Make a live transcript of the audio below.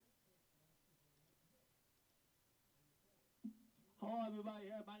Hello, everybody.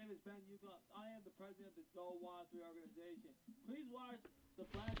 Here, my name is Ben Yuka. I am the president of the Go One 3 organization. Please watch the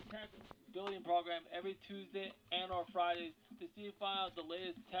Black Tech Building Program every Tuesday and or Fridays to see and find out the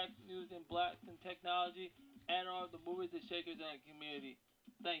latest tech news in blacks and technology and or the movies and shakers in our community.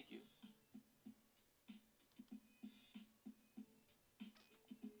 Thank you.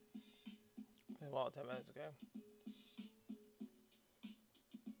 Well, 10 minutes, okay?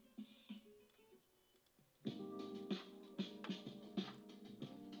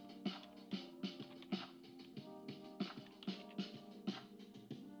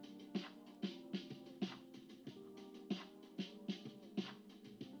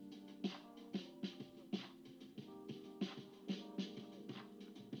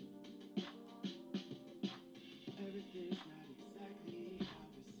 Everything's not exactly how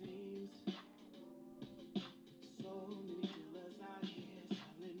it seems. So many killers out here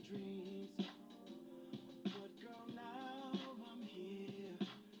selling dreams. But girl, now I'm here,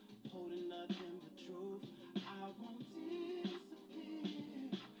 holding nothing but truth. I won't disappear.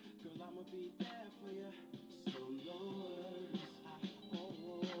 Girl, I'ma be there for you. So no worries. No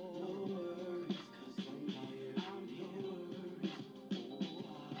worries, cause I'm here. I'm here.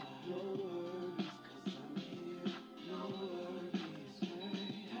 No worries, cause I'm here. No worries, no worries, cause I'm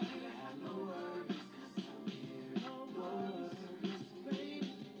here. No worries, baby.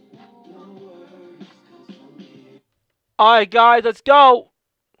 No worries, cause I'm here. All right, guys, let's go.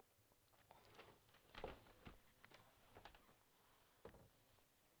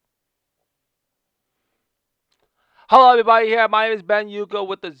 Hello, everybody. Here, my name is Ben Yuko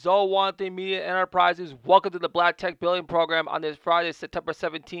with the Zowanthi Media Enterprises. Welcome to the Black Tech Building Program on this Friday, September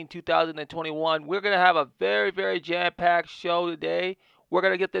 17, 2021. We're gonna have a very, very jam-packed show today. We're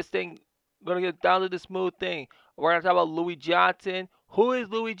gonna get this thing, gonna get down to the smooth thing. We're gonna talk about Louis Johnson. Who is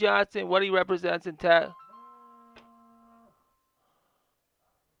Louis Johnson? What he represents in tech.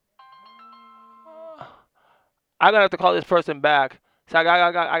 I'm gonna have to call this person back. So I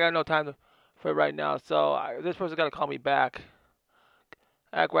got no time for it right now. So this person's gonna call me back.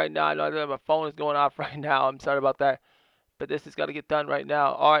 Back right now. I know that my phone is going off right now. I'm sorry about that. But this has got to get done right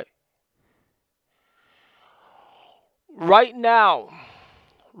now. All right. Right now,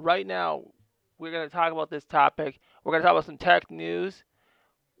 right now, we're going to talk about this topic. We're going to talk about some tech news.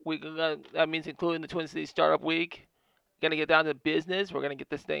 That means including the Twin Cities Startup Week. Going to get down to business. We're going to get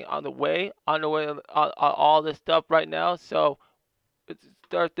this thing on the way, on all this stuff right now. So let's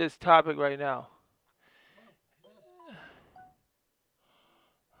start this topic right now.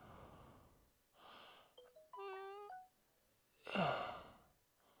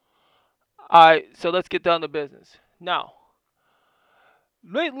 All right, so let's get down to business. Now,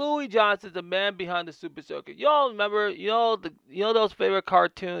 Louis Johnson's the man behind the Super Soaker. Y'all remember, those favorite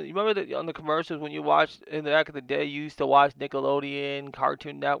cartoons. You remember on the commercials when you watched in the back of the day, you used to watch Nickelodeon,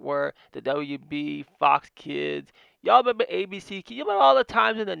 Cartoon Network, the WB, Fox Kids. Y'all remember ABC? You remember all the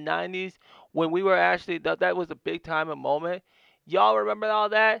times in the '90s when we were actually that was a big time and moment. Y'all remember all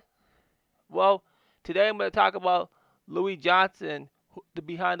that? Well, today I'm going to talk about Louis Johnson, the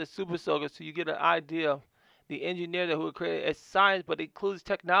behind the Super Soaker, so you get an idea of the engineer that who created it's science, but it includes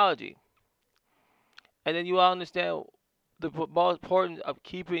technology, and then you all understand the most importance of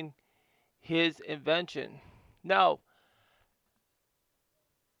keeping his invention. Now,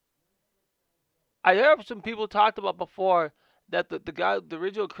 I heard some people talked about before that the guy, the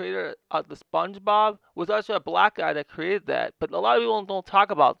original creator of the SpongeBob, was actually a black guy that created that. But a lot of people don't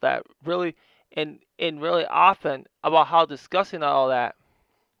talk about that really, and really often about how disgusting all that.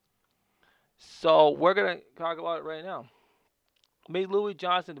 So we're gonna talk about it right now. Meet Louis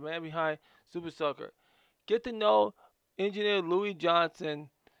Johnson, the man behind Super Soaker. Get to know engineer Louis Johnson,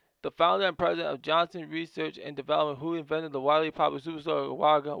 the founder and president of Johnson Research and Development, who invented the widely popular Super Soaker a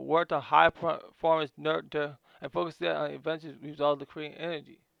while ago, worked on high performance nerd and focused on inventions result to clean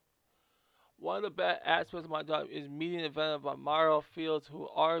energy. One of the best aspects of my job is meeting and inventor by Mario Fields, who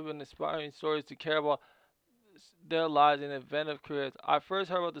are been inspiring stories to care about their lives and inventive careers. I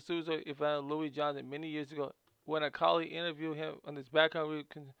first heard about the suicide event of Louis Johnson many years ago when a colleague interviewed him on his background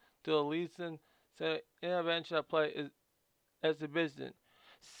to the Leeson said intervention I play is exhibition.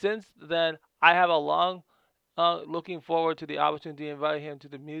 Since then, I have a long looking forward to the opportunity to invite him to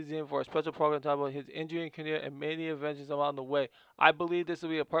the museum for a special program to talk about his engineering career and many inventions along the way. I believe this will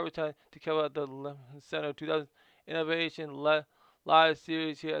be a perfect time to cover the Center 2000 Innovation Live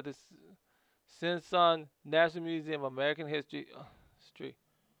series here at the Smithsonian National Museum of American History. History.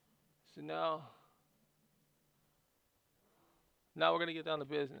 So now we're gonna get down to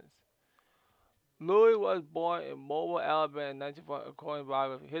business. Louis was born in Mobile, Alabama in 1940, according to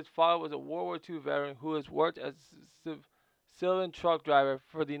biography. His father was a World War II veteran who has worked as a civilian truck driver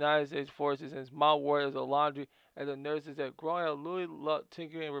for the United States Forces, and his mom worked as a laundry and the nurses that growing up, Louis loved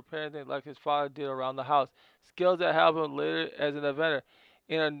tinkering and repairing things like his father did around the house. Skills that helped him later as an inventor.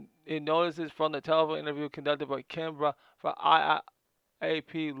 In notices from the telephone interview conducted by Kimbra for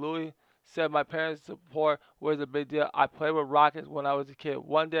IAP, Louis said, "My parents' support was a big deal. I played with rockets when I was a kid.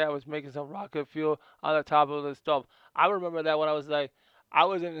 One day I was making some rocket fuel on the top of the stove." I remember that when I was like, I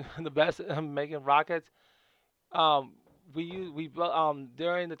wasn't the best at making rockets. Um, we built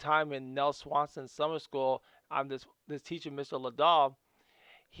during the time in Nell Swanson summer school. This teacher, Mr. Ladal,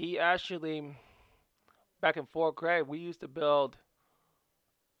 he actually back in fourth grade we used to build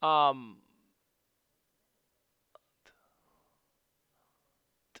um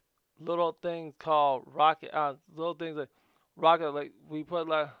little things called rocket little things like rocket like we put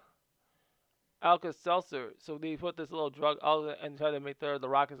like Alka Seltzer. So they put this little drug out there and try to make the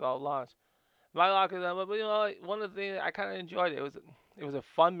rockets all launch. My rockets, but you know, like, one of the things I kind of enjoyed it was a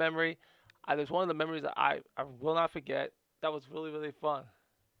fun memory. It was one of the memories that I will not forget. That was really really fun.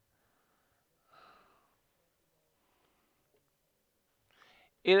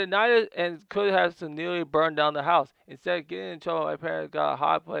 It ignited and could have so nearly burned down the house. Instead of getting in trouble, my parents got a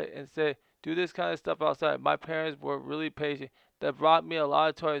hot plate and said, "Do this kind of stuff outside." My parents were really patient. They brought me a lot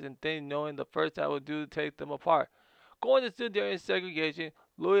of toys and things, knowing the first thing I would do to take them apart. Going to school during segregation,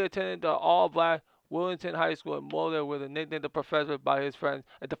 Louis attended the all-black Wellington High School in Mulder, with a nickname the professor by his friends.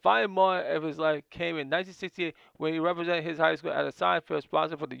 A defining moment of his life came in 1968 when he represented his high school at a science fair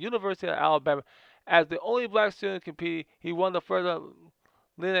sponsored for the University of Alabama. As the only black student competing, he won the first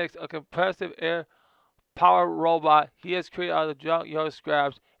Linux, a compressive air powered robot he has created out of junkyard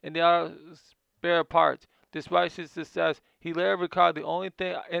scraps and the other spare parts. Despite his success, he later recalled the only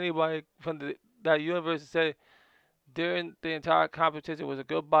thing anybody from that university said during the entire competition was a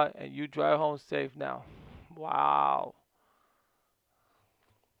goodbye and you drive home safe now. Wow.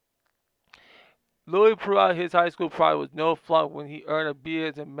 Louis throughout his high school pride was no flunk when he earned a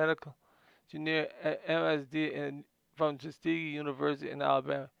BS in medical engineering at MSD from Tuskegee University in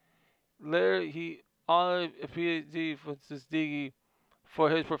Alabama. Later, he honored a PhD from Tuskegee for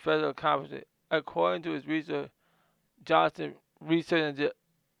his professional accomplishment. According to his research, Johnson Research and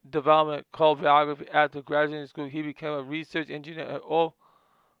Development called biography after graduating school. He became a research engineer at Oak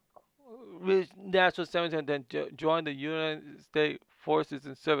Ridge National Cemetery and then joined the United States Forces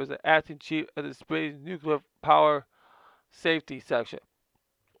and served as the acting chief of the Space Nuclear Power Safety Section.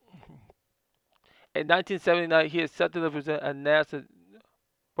 In 1979, he accepted to present at NASA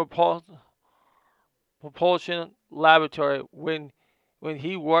Propulsion Propulsion Laboratory when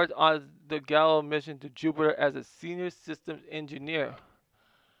he worked on the Galileo mission to Jupiter as a senior systems engineer.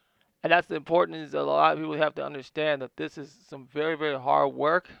 And that's the importance that a lot of people have to understand that this is some very, very hard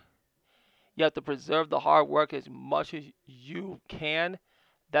work. You have to preserve the hard work as much as you can.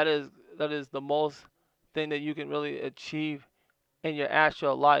 That is that is the most thing that you can really achieve in your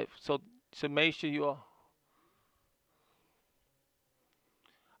actual life. So make sure you.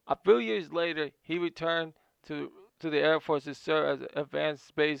 A few years later, he returned to the Air Force to serve as Advanced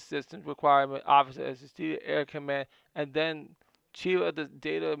Space Systems Requirement Officer at Strategic Air Command and then Chief of the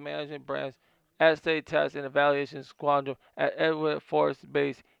Data Management Branch, Essay Test and Evaluation Squadron at Edwards Force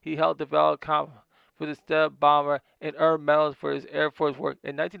Base. He helped develop for the Stealth Bomber and earned medals for his Air Force work.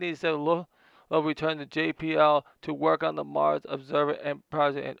 In 1987, Lowell returned to JPL to work on the Mars Observer and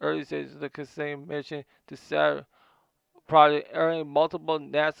project in early stages of the Cassini mission to Saturn project, earning multiple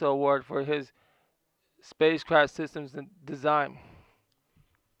NASA awards for his spacecraft systems and design.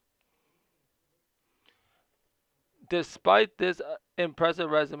 Despite this impressive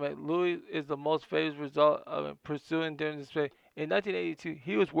resume, Louis is the most famous result of pursuing during this phase. In 1982,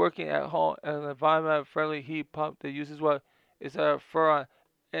 he was working at home at an environment-friendly heat pump that uses what is a furon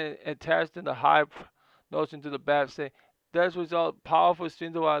and attached in the high notion to the back. Saying, "This result powerful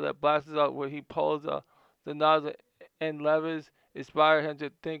streams of water that blasts out where he pulls the nozzle and levers inspired him to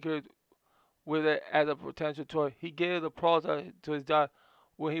think with it as a potential toy. He gave the prototype to his daughter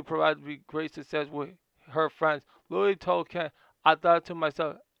when he provided me great success with her friends. Louis told Ken, I thought to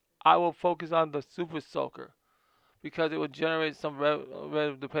myself, I will focus on the Super Soaker because it would generate some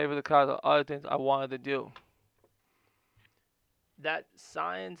revenue to pay for the cost of other things I wanted to do." That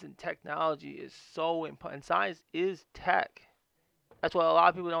science and technology is so important. Science is tech. That's what a lot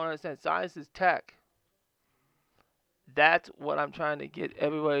of people don't understand. Science is tech. That's what I'm trying to get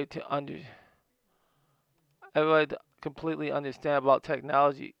everybody to completely understand about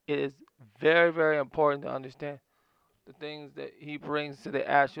technology. It is very, very important to understand the things that he brings to the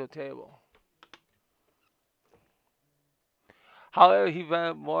actual table. However, he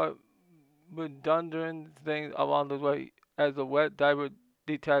found more redundant things along the way. as a wet diaper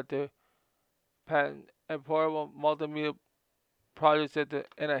detector, patent, and portable multimedia project center,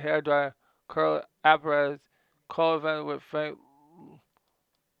 and a hairdryer curl apparatus co-invented with Frank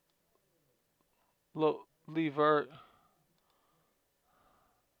Levert.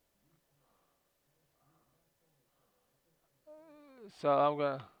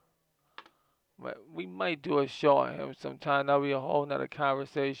 So we might do a show on him sometime. That'll be a whole nother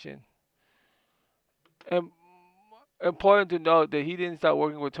conversation. And important to note that he didn't start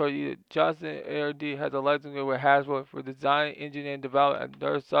working with Toyota either. Johnson ARD has a license with Hasbro for design, engineering, development, and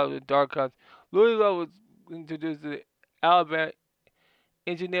nerd subs and dark cuts. Louisville was introduced to the Alabama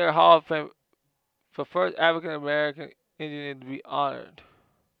Engineer Hall of Fame for first African American engineer to be honored.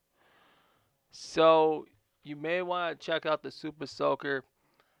 So you may want to check out the Super Soaker.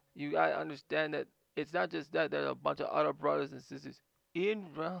 You gotta understand that it's not just that there are a bunch of other brothers and sisters in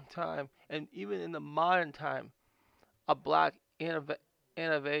real time and even in the modern time of black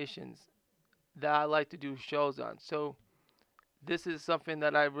innovations that I like to do shows on. So this is something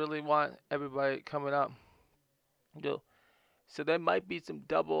that I really want everybody coming up to do. So there might be some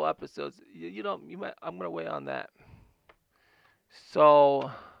double episodes. You know, you might. I'm gonna wait on that.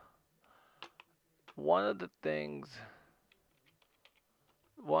 So one of the things,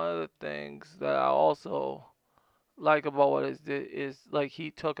 one of the things that I also like about what is like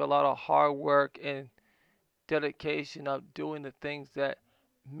he took a lot of hard work and dedication of doing the things that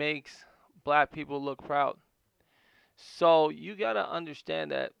makes black people look proud. So you gotta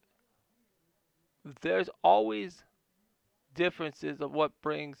understand that there's always differences of what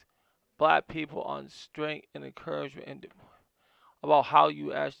brings black people on strength and encouragement and about how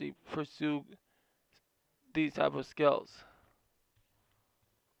you actually pursue these type of skills.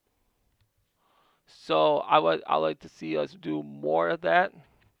 So I like to see us do more of that.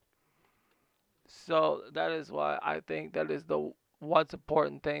 So that is why I think that is the one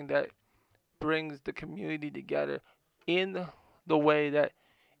important thing that brings the community together in the way that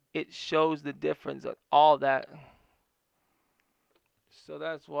it shows the difference of all that. So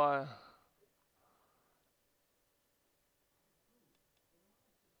that's why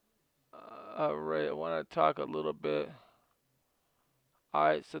I want to talk a little bit. All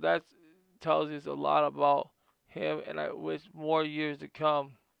right, so that tells us a lot about him, and I wish more years to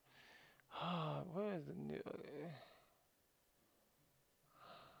come. Where is the new?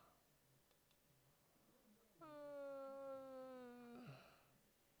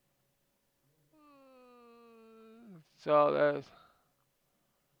 So that's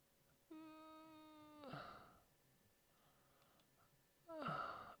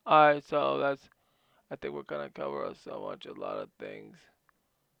all right. So that's. I think we're gonna cover so much, a lot of things.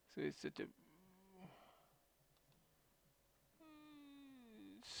 So it's such a.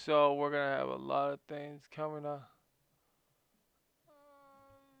 So we're gonna have a lot of things coming up.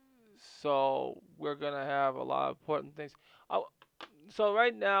 So we're gonna have a lot of important things. I, so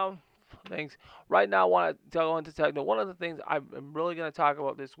right now, things. Right now, I want to go into techno. One of the things I'm really gonna talk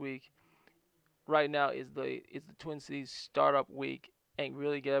about this week, right now, is the Twin Cities Startup Week, and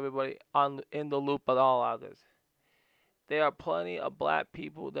really get everybody on in the loop of all of this. There are plenty of black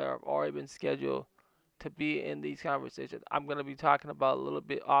people that have already been scheduled to be in these conversations. I'm gonna be talking about a little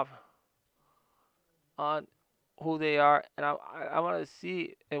bit off on who they are, and I want to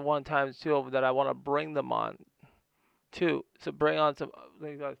see at one time too that I want to bring them on too. So bring on some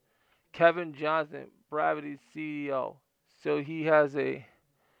things like Kevin Johnson, Bravity's CEO. So he's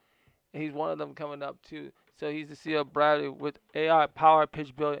one of them coming up too. So he's the CEO of Bradley with AI power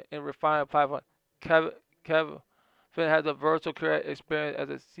pitch building and refined 500. Kevin Finn has a versatile career experience as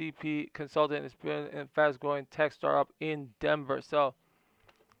a CP consultant experience in fast growing tech startup in Denver. So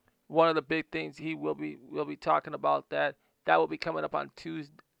one of the big things he will be talking about that will be coming up on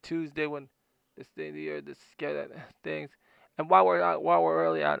Tuesday when this thing of the year the schedule things. And while we're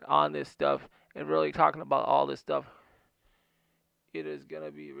early on this stuff and really talking about all this stuff, it is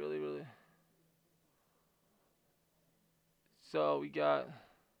gonna be really. So we got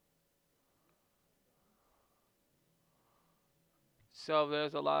so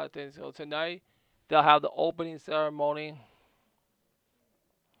there's a lot of things. So tonight they'll have the opening ceremony.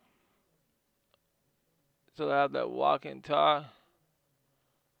 So they'll have that walk and talk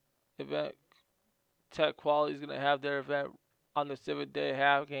event. Tech Quality is gonna have their event on the Civic Day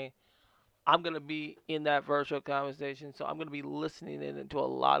happening. I'm gonna be in that virtual conversation, so I'm gonna be listening in into a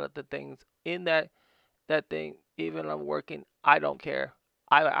lot of the things in that thing. Even when I'm working, I don't care.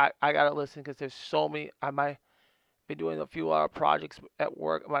 I gotta listen because there's so many. I might be doing a few other projects at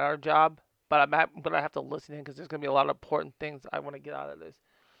work, my other job, but I'm gonna have to listen in because there's gonna be a lot of important things I want to get out of this.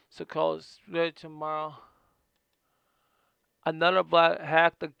 So call us tomorrow. Another black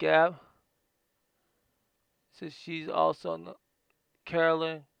hack the gap. Since she's also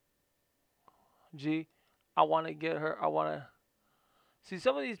Carolyn G. I want to get her. I want to see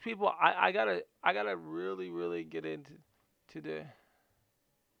some of these people. I gotta really get into to the.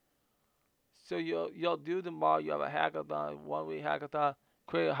 So you'll do tomorrow. You have a hackathon, 1 week hackathon.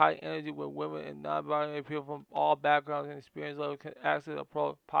 Create high energy with women and non-binary people from all backgrounds and experience level can access a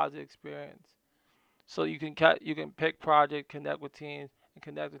positive experience. So you can pick project, connect with teams, and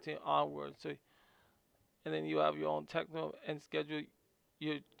connect the team onward. So and then you have your own technical and schedule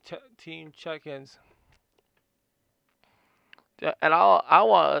your team check-ins. Yeah, and I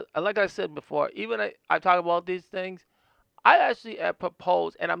want, like I said before, even I talk about these things. I actually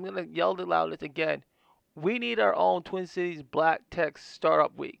propose, and I'm gonna yell it loud this again. We need our own Twin Cities Black Tech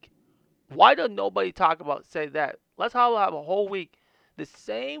Startup Week. Why does nobody talk about say that? Let's have a whole week. The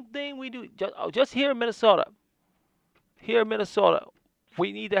same thing we do just here in Minnesota. Here in Minnesota,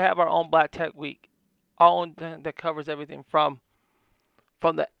 we need to have our own Black Tech Week, our own that covers everything from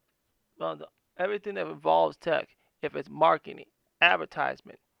the, from the everything that involves tech. If it's marketing,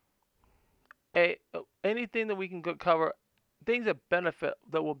 advertisement, anything that we can cover, things that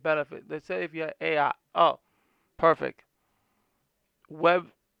will benefit. Let's say if you have AI, oh, perfect.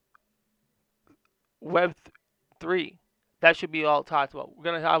 Web Web three, that should be all talked about. We're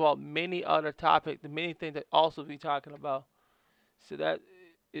gonna talk about many other topics, the many things that also be talking about. So that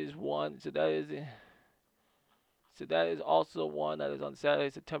is one. So that is also one that is on Saturday,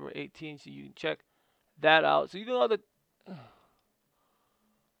 September 18th. So you can check that out. So you can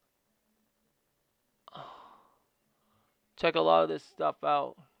check a lot of this stuff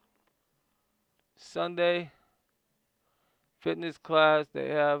out. Sunday fitness class. They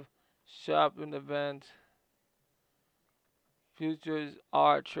have shopping event. Futures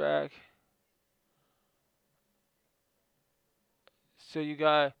art track. So you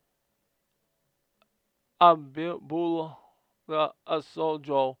got Bula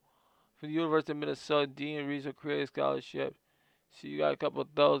Asojo from the University of Minnesota, Dean of Research Creative Scholarship. So you got a couple of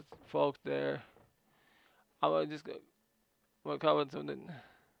those folks there. I'm gonna cover something.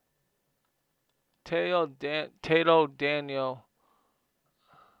 Tato Daniel.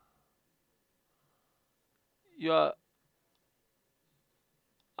 You got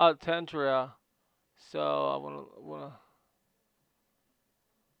Altentria. So I wanna.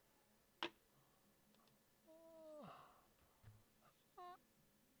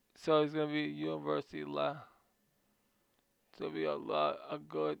 So it's gonna be University La. So it'll be a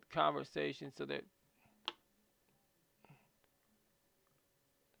good conversation. So that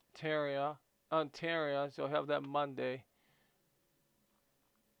Ontario. So have that Monday.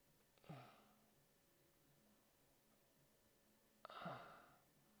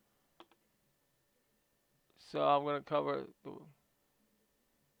 So I'm gonna cover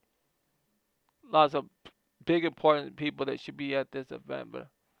lots of big important people that should be at this event, but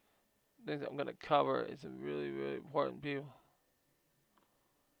things I'm gonna cover is some really important people.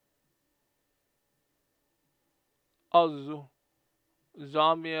 Oh,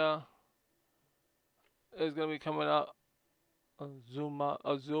 Zambia is gonna be coming out.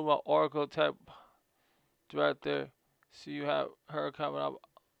 Azuma Oracle type director. So you have her coming up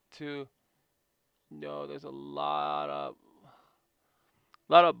too. There's a lot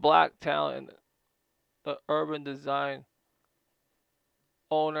of black talent in the urban design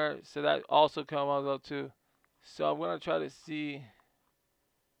owner. So that also comes up too. So I'm gonna try to see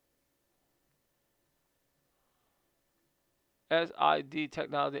SID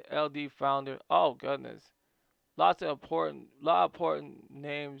Technology LD founder. Oh goodness, lot of important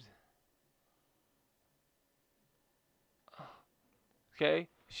names. Okay,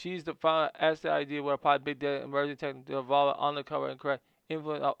 she's the founder of SID, where apply big data, emerging technology to evolve, undercover, and correct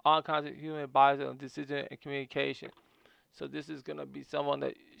influence of unconscious human bias on decision and communication. So this is gonna be someone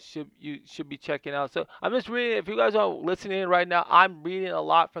that you should be checking out. So I'm just reading. If you guys are listening right now, I'm reading a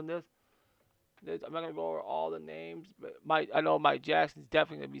lot from this. I'm not gonna go over all the names, but I know Mike Jackson's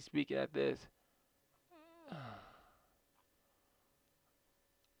definitely gonna be speaking at this.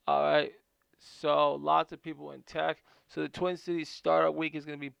 All right. So lots of people in tech. So the Twin Cities Startup Week is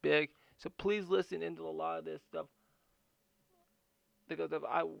gonna be big. So please listen into a lot of this stuff because if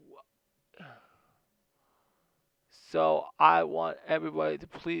I so I want everybody to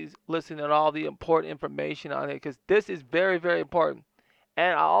please listen to all the important information on it because this is very important.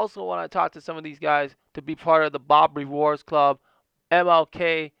 And I also want to talk to some of these guys to be part of the Bob Rewards Club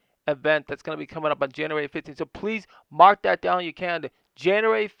MLK event that's going to be coming up on January 15th. So please mark that down on your calendar.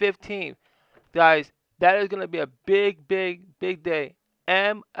 January 15th, guys, that is going to be a big day.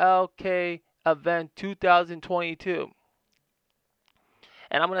 MLK event 2022.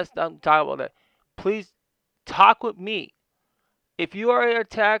 and I'm gonna stop talking about that. Please talk with me. If you are in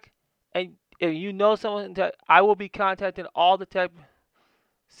tech and if you know someone in tech, I will be contacting all the tech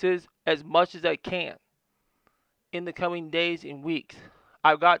as much as I can in the coming days and weeks.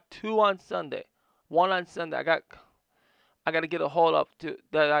 I've got two on Sunday. One on Sunday. I got to get a hold of to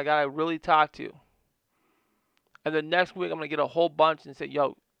that I got to really talk to. And the next week I'm gonna get a whole bunch and say,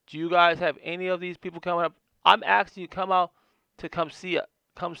 yo, do you guys have any of these people coming up? I'm asking you to come out to come see us.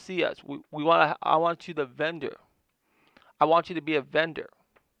 Come see us. We want to. I want you the vendor. I want you to be a vendor.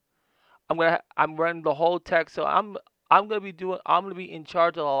 I'm running the whole tech, so I'm gonna be doing. I'm gonna be in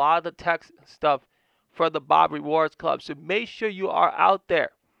charge of a lot of the tech stuff for the Bob Rewards Club. So make sure you are out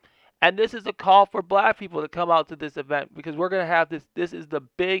there. And this is a call for black people to come out to this event because we're gonna have this. This is the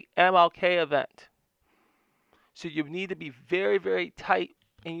big MLK event. So you need to be very, very tight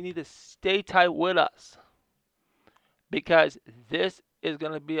and you need to stay tight with us because this is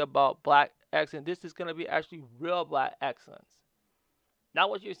going to be about black excellence. This is going to be actually real black excellence. Not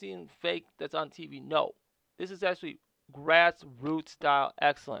what you're seeing fake that's on TV. No. This is actually grassroots style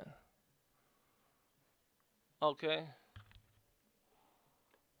excellence. Okay?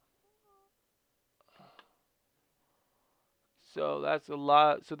 So that's a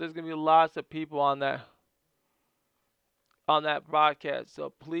lot. So there's going to be lots of people on that broadcast. So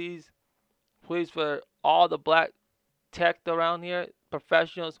please for all the black tech around here,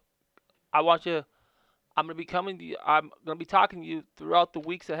 professionals, I want you I'm gonna be coming to you. I'm gonna be talking to you throughout the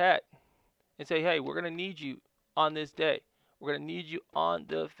weeks ahead, and say, hey, we're gonna need you on this day. We're gonna need you on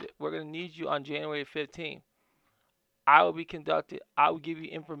We're gonna need you on January 15th. I will be conducted. I will give you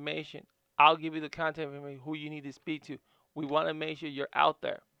information. I'll give you the contact information who you need to speak to. We want to make sure you're out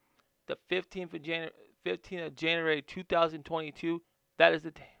there. The 15th of January 2022. That is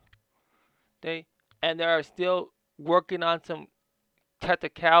the day, and they are still working on some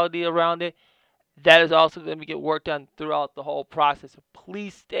technicality around it. That is also going to get worked on throughout the whole process.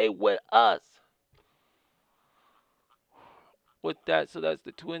 Please stay with us with that. So that's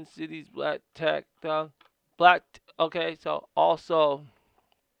the Twin Cities Black Tech. Okay. So also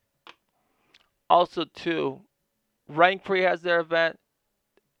too, Rank Pre has their event.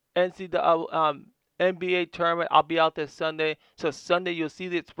 NCAA NBA tournament. I'll be out there Sunday. So Sunday you'll see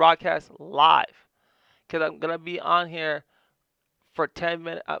this broadcast live because I'm gonna be on here for 10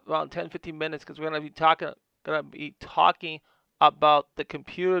 minutes, around 10-15 minutes, because we're gonna be talking about the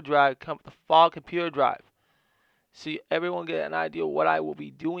computer drive, the fall computer drive. So everyone get an idea of what I will be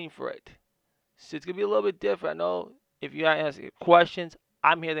doing for it. So it's gonna be a little bit different. I know if you answer questions,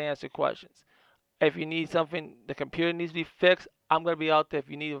 I'm here to answer questions. If you need something, the computer needs to be fixed, I'm gonna be out there. If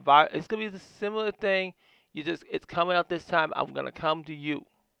you need a virus, it's gonna be the similar thing. It's coming out this time. I'm gonna come to you.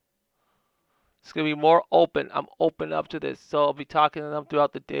 It's gonna be more open. I'm open up to this, so I'll be talking to them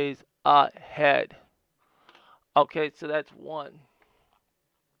throughout the days ahead. Okay, so that's one.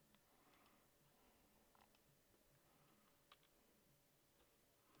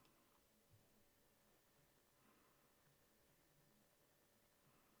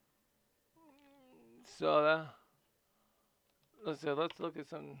 So let's see, let's look at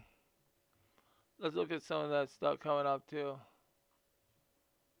some of that stuff coming up too.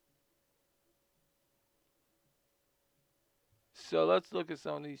 So let's look at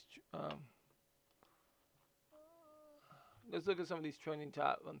some of these trending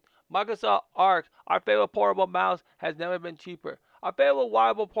top ones. Microsoft Arc, our favorite portable mouse, has never been cheaper. Our favorite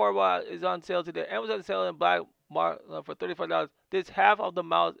wirable portable is on sale today. Amazon selling in black for $35. This half of the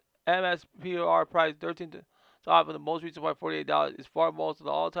mouse MSPR price 13 to off of the most recent price $48 is far most of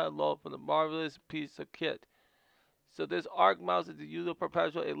the all-time low for the marvelous piece of kit. So this Arc mouse is a user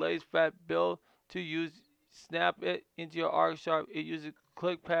perpetual. It lays flat built to use. Snap it into your Arc Sharp. It uses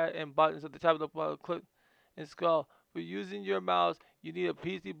click pad and buttons at the top of the button. Click and scroll. For using your mouse, you need a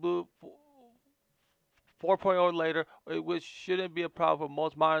PC boot 4.0 or later, which shouldn't be a problem for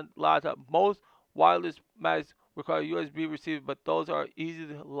most modern laptops. Most wireless mice require USB receiver, but those are easy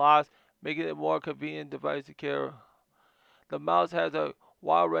to lose, making it a more convenient device to carry. The mouse has a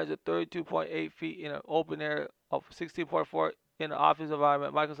wide range of 32.8 feet in an open area of 16.4 in an office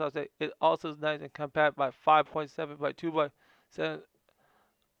environment. Microsoft said it also is nice and compact by 5.7 by 2.7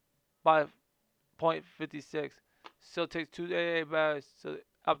 by 0.56. So it takes 2 AA batteries, so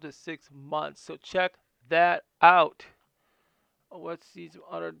up to 6 months. So check that out. Let's see some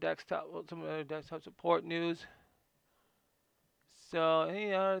other desktop support news. So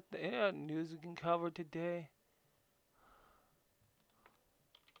any other news we can cover today?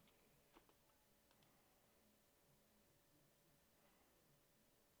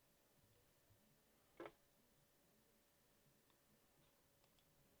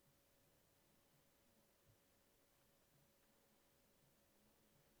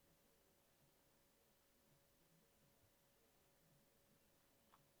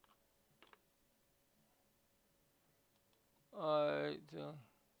 Alright,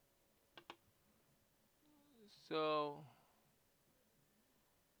 so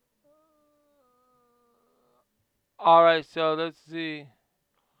alright, so let's see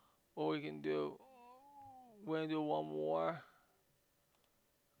what we can do. We're gonna do one more.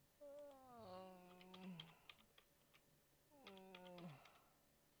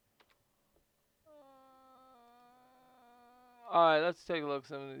 Alright, let's take a look at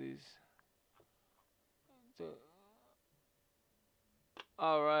some of these.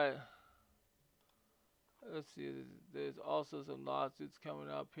 Alright, let's see. There's also some lawsuits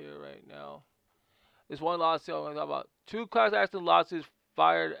coming up here right now. There's one lawsuit I'm going to talk about. Two class action lawsuits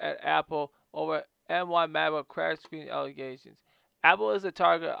fired at Apple over M1 MacBook crash screen allegations. Apple is the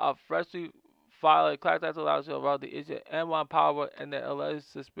target of freshly filed class action lawsuit about the issue of M1 PowerBook and the alleged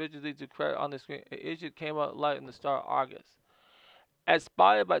suspiciously to crash on the screen. The issue came out light in the start of August. As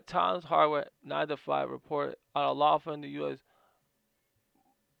spotted by Tom's Hardware 9 to 5 reported on a law firm in the U.S.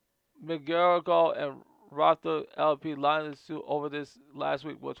 McGarrigle and Rother LP line the suit over this last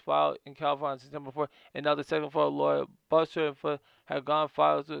week was filed in California on September 4th, and now the second for lawyer Buster and Foot had gone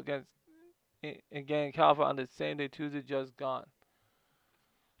filed suit against again in California on the same day Tuesday just gone.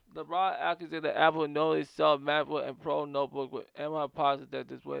 The broad accusation that Apple knowingly sell MacBook and Pro notebook with M1 posits that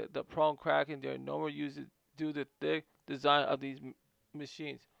this way the prone cracking their normal users due to the thick design of these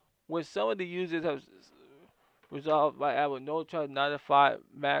machines. When some of the users have resolved by Apple, no charge 95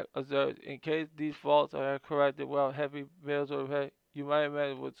 Mac observed. In case these faults are corrected while heavy bills are paid, you might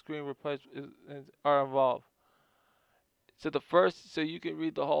imagine what screen replacements are involved. So you can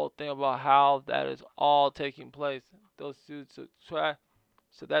read the whole thing about how that is all taking place. Those suits are try.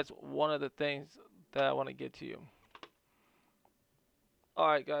 So that's one of the things that I want to get to you. All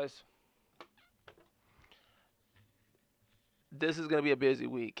right, guys. This is gonna be a busy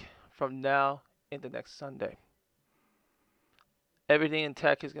week from now into next Sunday. Everything in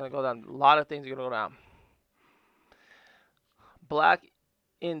tech is gonna go down. A lot of things are gonna go down. Black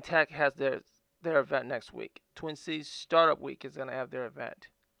in Tech has their event next week. Twin Cities Startup Week is going to have their event.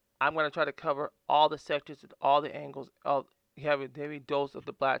 I'm going to try to cover all the sectors and all the angles of having a daily dose of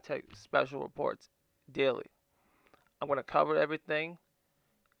the Black Tech special reports daily. I'm going to cover everything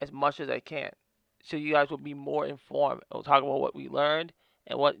as much as I can, so you guys will be more informed. We'll talk about what we learned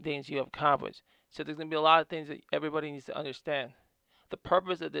and what things you have accomplished. So there's going to be a lot of things that everybody needs to understand. The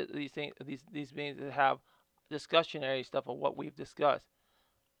purpose of these things, these meetings, is to have discussionary stuff of what we've discussed.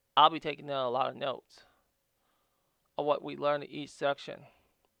 I'll be taking down a lot of notes of what we learned in each section,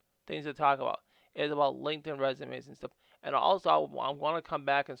 things to talk about. It's about LinkedIn resumes and stuff. And also, I'm going to come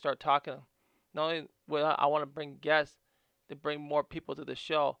back and start talking. Not only will I want to bring guests to bring more people to the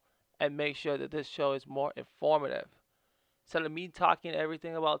show and make sure that this show is more informative. Instead of me talking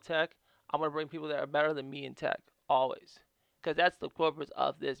everything about tech, I'm going to bring people that are better than me in tech, always. Because that's the purpose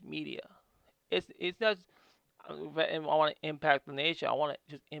of this media. It's not, and I want to impact the nation. I want to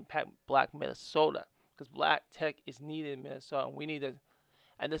just impact Black Minnesota. Because Black tech is needed in Minnesota. And we need it.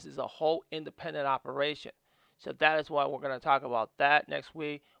 And this is a whole independent operation. So that is why we're going to talk about that next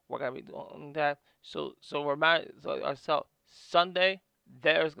week. We're going to be doing that. So remind ourselves, Sunday,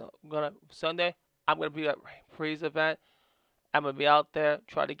 Sunday, I'm going to be at Freeze event. I'm going to be out there,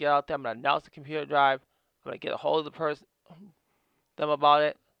 try to get out there. I'm going to announce the computer drive. I'm going to get a hold of the person, them about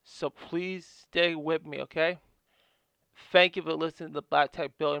it. So please stay with me, okay? Thank you for listening to the Black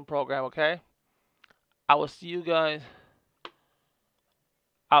Tech Building Program, okay? I will see you guys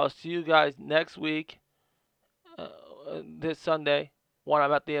next week, this Sunday, when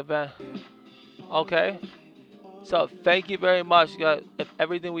I'm at the event. Okay? So thank you very much, guys, for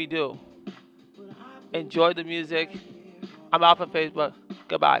everything we do. Enjoy the music. I'm off on Facebook.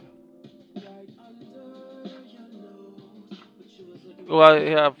 Goodbye. Well,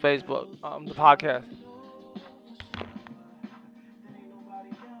 here on Facebook, the podcast.